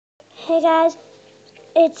Hey guys,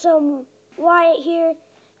 it's Wyatt here,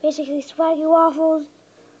 basically Swaggy Waffles.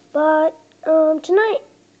 But tonight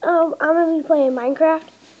I'm gonna be playing Minecraft.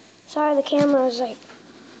 Sorry the camera is like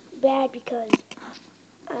bad because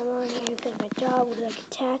I'm on here because my dog would like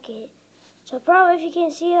attack it. So probably if you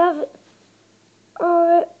can't see of it,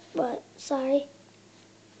 but sorry.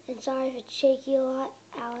 And sorry if it's shaky a lot.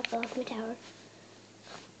 Ow, I fell off my tower.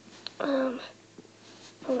 Oh,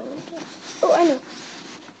 I know.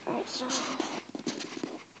 Alright, so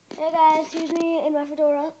hey guys, here's me in my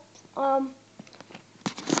fedora.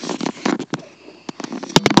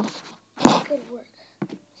 Good work.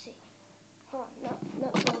 Let's see. Hold on, no, go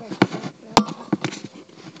around. No.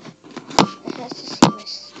 It has to see my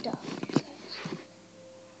stuff, you guys.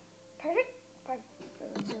 Perfect.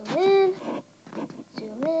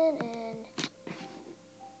 Zoom in, and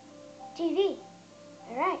TV.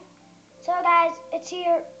 Alright. So guys, it's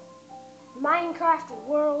here. Minecraft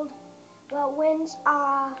World. Well, wins.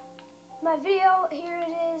 My video, here it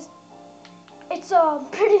is. It's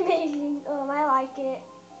pretty amazing. I like it.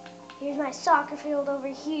 Here's my soccer field over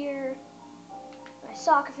here. My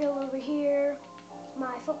soccer field over here.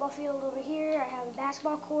 My football field over here. I have a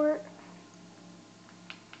basketball court.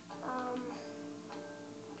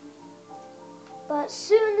 But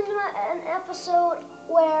soon there's an episode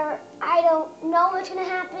where I don't know what's gonna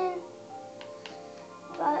happen.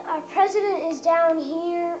 But our president is down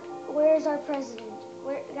here. Where's our president?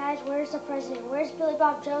 Guys, where's the president? Where's Billy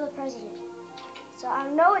Bob Joe, the president? So I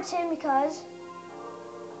know it's him because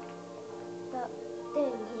the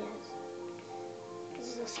thing he has. This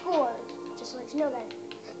is a school, just to let you know that.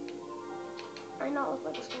 I know it looks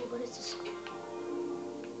like a school, but it's a school.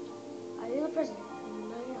 Are you the president?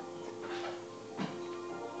 No, you're not.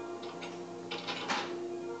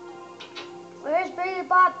 Where's Billy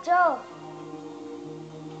Bob Joe?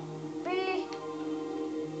 Billy?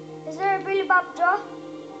 Is there a Billy Bob Joe?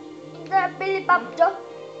 Is there a Billy Bob Joe?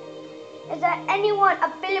 Is there anyone a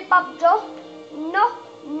Billy Bob Joe? No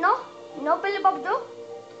Billy Bob Joe?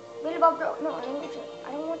 Billy Bob Joe? No, I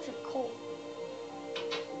don't want your coal.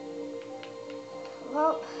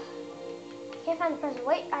 Well, can't find the president.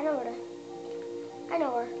 Wait, I know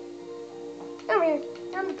where. Over here.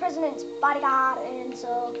 I'm the president's bodyguard, and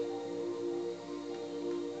so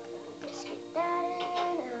let's get that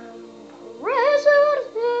in.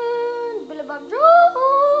 President Billy Bob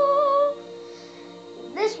Joe.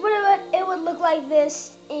 This would look like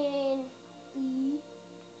this in the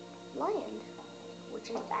land, which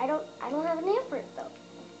is I don't have a name for it though.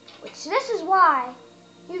 Which this is why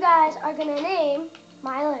you guys are gonna name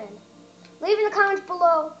my land. Leave in the comments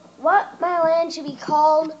below what my land should be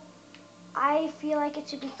called. I feel like it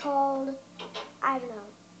should be called, I don't know.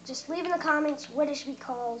 Just leave in the comments what it should be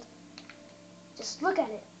called. Just look at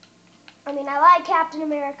it. I mean, I like Captain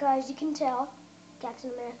America, as you can tell.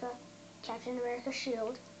 Captain America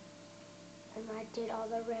shield. And I did all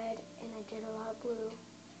the red, and I did a lot of blue.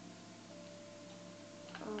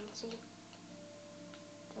 See? Did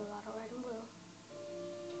a lot of red and blue.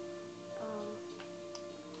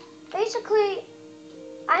 Basically,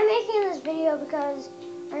 I'm making this video because,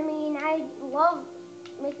 I mean, I love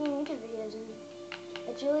making YouTube videos, and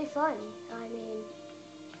it's really fun. I mean,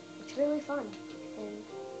 it's really fun. And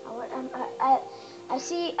I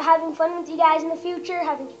see having fun with you guys in the future,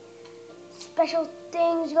 having special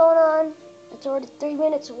things going on. It's already 3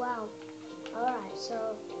 minutes. Wow. Alright,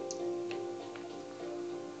 so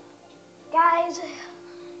guys,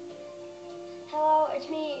 hello, it's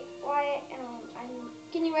me, Wyatt. I'm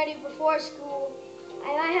getting ready before school.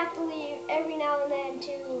 I might have to leave every now and then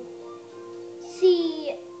to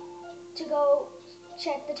go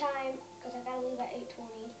check the time because I gotta leave at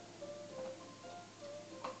 8:20.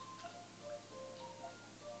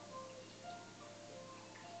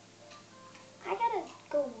 I gotta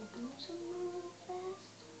go do something real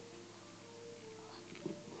fast.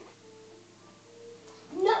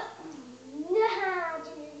 No, you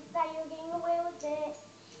thought you were getting away with it.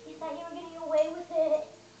 You thought you were getting away with it.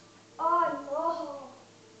 Oh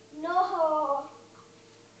no.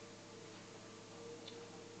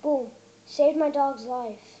 Boom, saved my dog's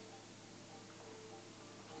life.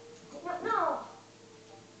 No.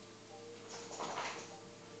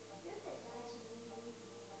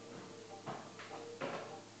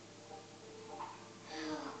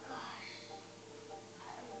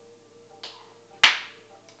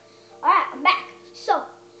 Alright, I'm back. So,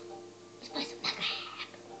 let's play some Minecraft.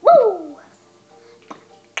 Woo!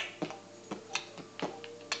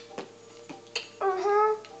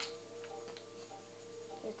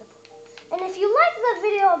 And if you like the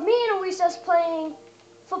video of me and Oasis playing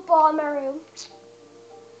football in my room,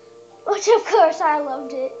 which of course I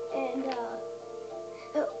loved it, and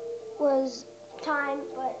it was time,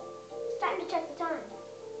 but it's time to check the time.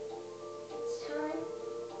 It's time to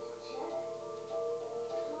check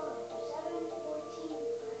time, 7:14.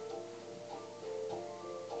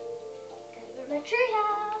 Gotta go to my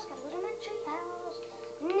treehouse, gotta go to my treehouse.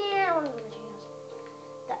 Yeah, I wanna go to my treehouse.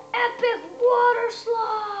 The epic water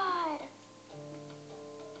slide!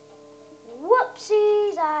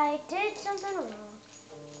 Whoopsies, I did something wrong.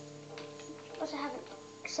 Supposed to have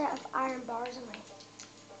a set of iron bars in my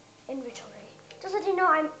inventory. Just let you know,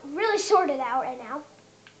 I'm really sorted out right now.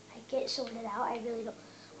 I get sorted out. I really don't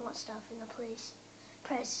want stuff in the place.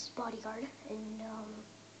 Press bodyguard and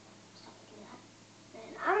stuff like that.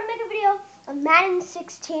 And I'm gonna make a video of Madden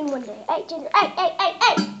 16 one day. Hey, Ginger.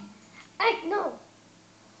 Hey, no.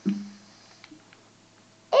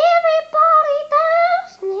 Everybody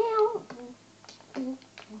dance now.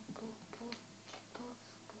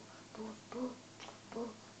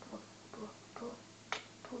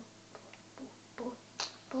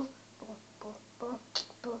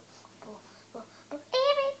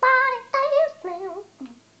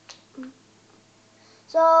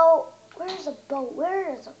 So, where's the boat?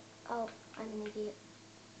 Where is it? Oh, I'm an idiot.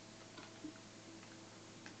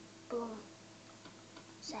 Boom.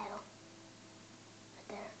 Saddle. Right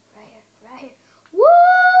there. Right here. Right here. Woo!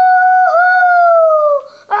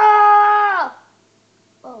 Ah!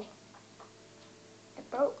 Oh.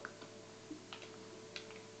 It broke.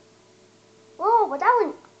 Whoa, but that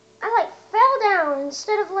one, I like fell down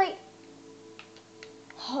instead of like,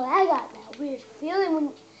 oh, I got that weird feeling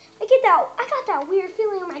when, I got that weird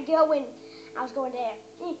feeling in my gut when I was going there.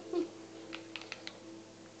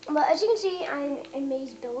 But as you can see, I'm a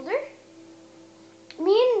maze builder.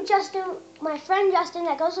 Me and Justin, my friend Justin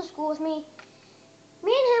that goes to school with me and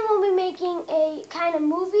him will be making a kind of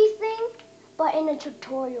movie thing, but in a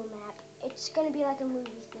tutorial map. It's going to be like a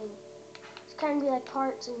movie thing. It's going to be like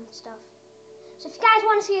parts and stuff. So if you guys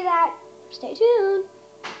want to see that, stay tuned.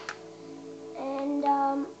 And,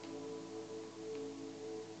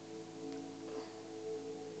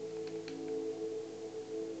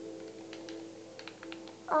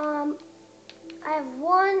 I have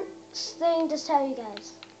one thing to tell you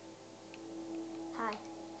guys. Hi.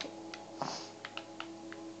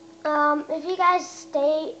 If you guys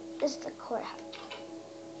this is the courthouse.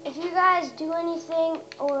 If you guys do anything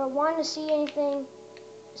or want to see anything,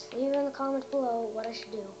 just leave it in the comments below what I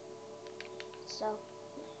should do. So,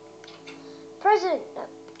 President,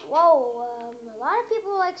 whoa, a lot of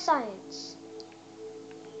people like science.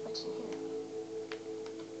 What's in here?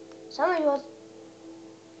 Somebody was,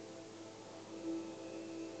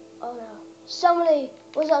 oh no, somebody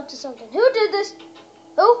was up to something. Who did this?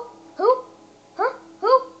 Who? Huh?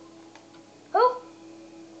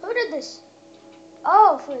 Who did this?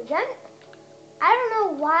 Oh, for them? I don't know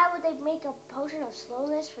why would they make a potion of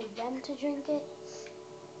slowness for them to drink it.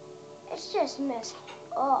 It's just messed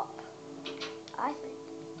up, I think.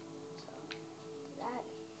 So, that.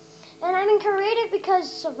 And I'm in creative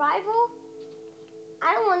because survival,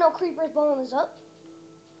 I don't want no creepers blowing us up.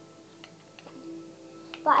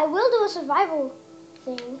 But I will do a survival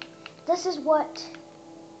thing. This is where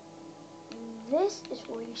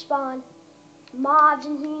you spawn mobs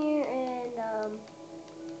in here, and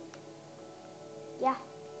yeah.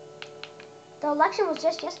 The election was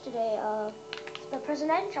just yesterday, the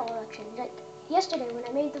presidential election, like yesterday when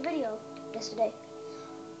I made the video yesterday.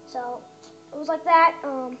 So it was like that.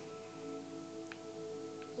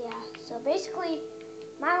 Yeah. So basically,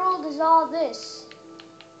 my world is all this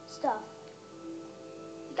stuff.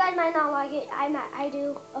 You guys might not like it. I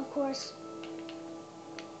do, of course.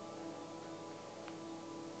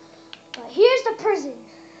 But here's the prison.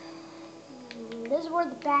 This is where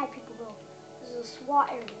the bad people go. This is a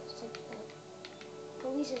SWAT area. It's like the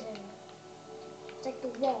police's area. It's like the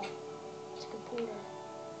wall. It's like a border.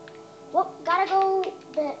 Well, gotta go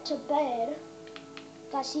to bed.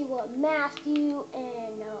 Gotta see what Matthew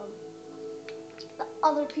and the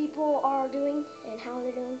other people are doing and how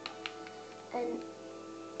they're doing. And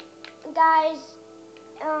guys,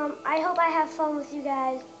 I hope I have fun with you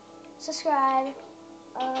guys. Subscribe.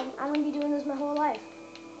 I'm gonna be doing this my whole life.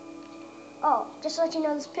 Oh, just to let you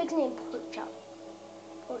know, this pig's named Pork Chop.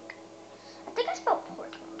 Pork. I think I spelled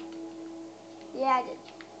pork wrong. Yeah, I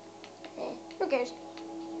did. Who cares?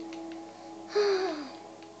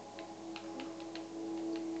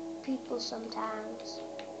 People sometimes.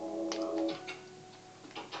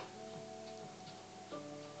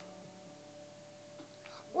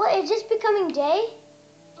 What, is this becoming day?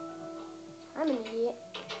 I'm an idiot.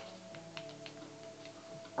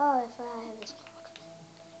 Oh, if I have this clock.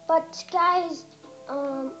 But guys,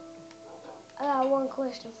 I got one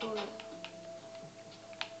question for you.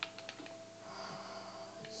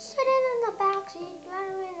 Sitting in the backseat,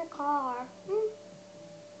 driving in the car.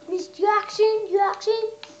 Miss Jackson,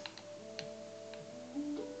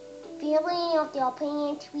 feeling of your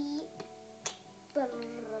pantry.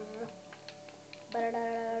 Filling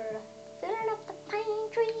up the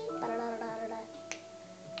pantry.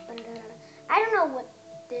 I don't know what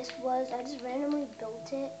this was. I just randomly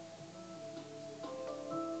built it.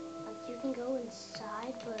 Like you can go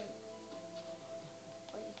inside, but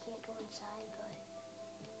well, you can't go inside. But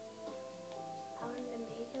how did they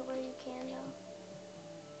make it where you can though?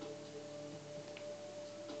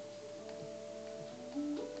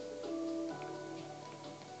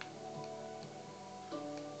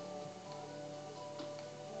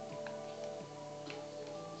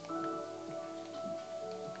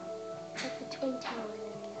 Like the Twin Towers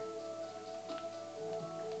area.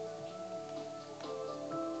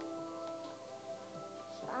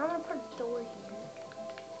 So I'm gonna put a door here.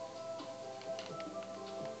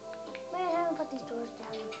 Man, I haven't put these doors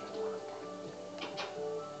down here for a long time.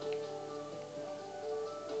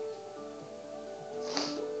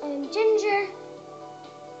 And Ginger,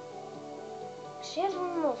 she has one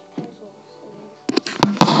of those puzzles.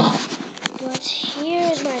 But here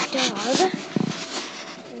is my dog.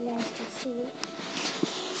 You guys can see.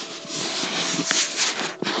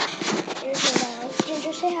 Here's my dog.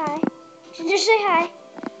 Ginger, say hi. Ginger, say hi.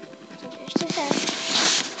 Ginger, say hi.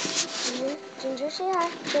 Ginger, say hi.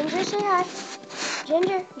 Ginger, say hi.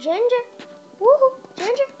 Ginger. Woohoo.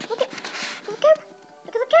 Ginger, look at the camera.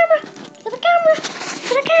 Look at the camera. Look at the camera. Look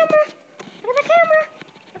at the camera. Look at the camera.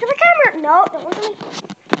 Look at the camera. No, don't look at me.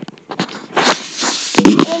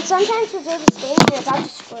 And sometimes she'll do this thing where it's about to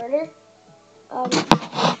squirt her.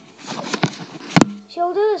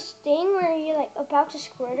 She'll do this thing where you're like about to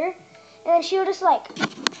squirt her, and then she'll just like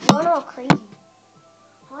run all crazy.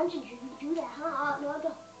 Huh, Ginger, you do that, huh? No,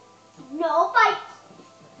 don't. No bites.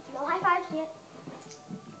 No high fives yet.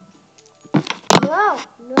 No.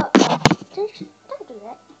 Ginger, don't do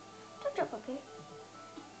that. Don't jump up here.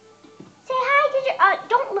 Say hi, Ginger.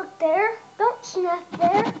 Don't look there. Don't sniff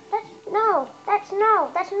there. That's no.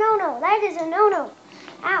 That is a no.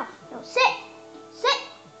 Ow. No, sit.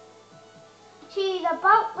 She's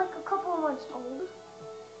about like a couple of months old.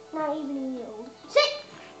 Not even a year old. Sit.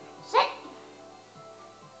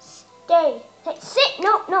 Stay. Hey, sit.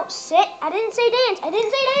 No, sit. I didn't say dance.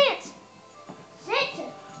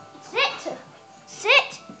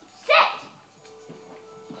 Sit.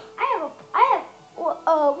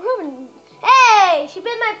 Ruben. Hey, she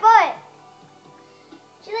bit my butt.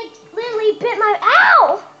 She like literally bit my,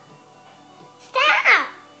 ow! Stop!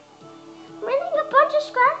 I'm getting a bunch of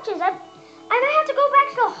scratches. I might have to go back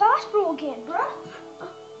to the hospital again, bruh.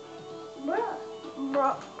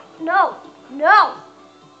 No.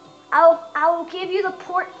 I will give you the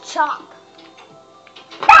pork chop.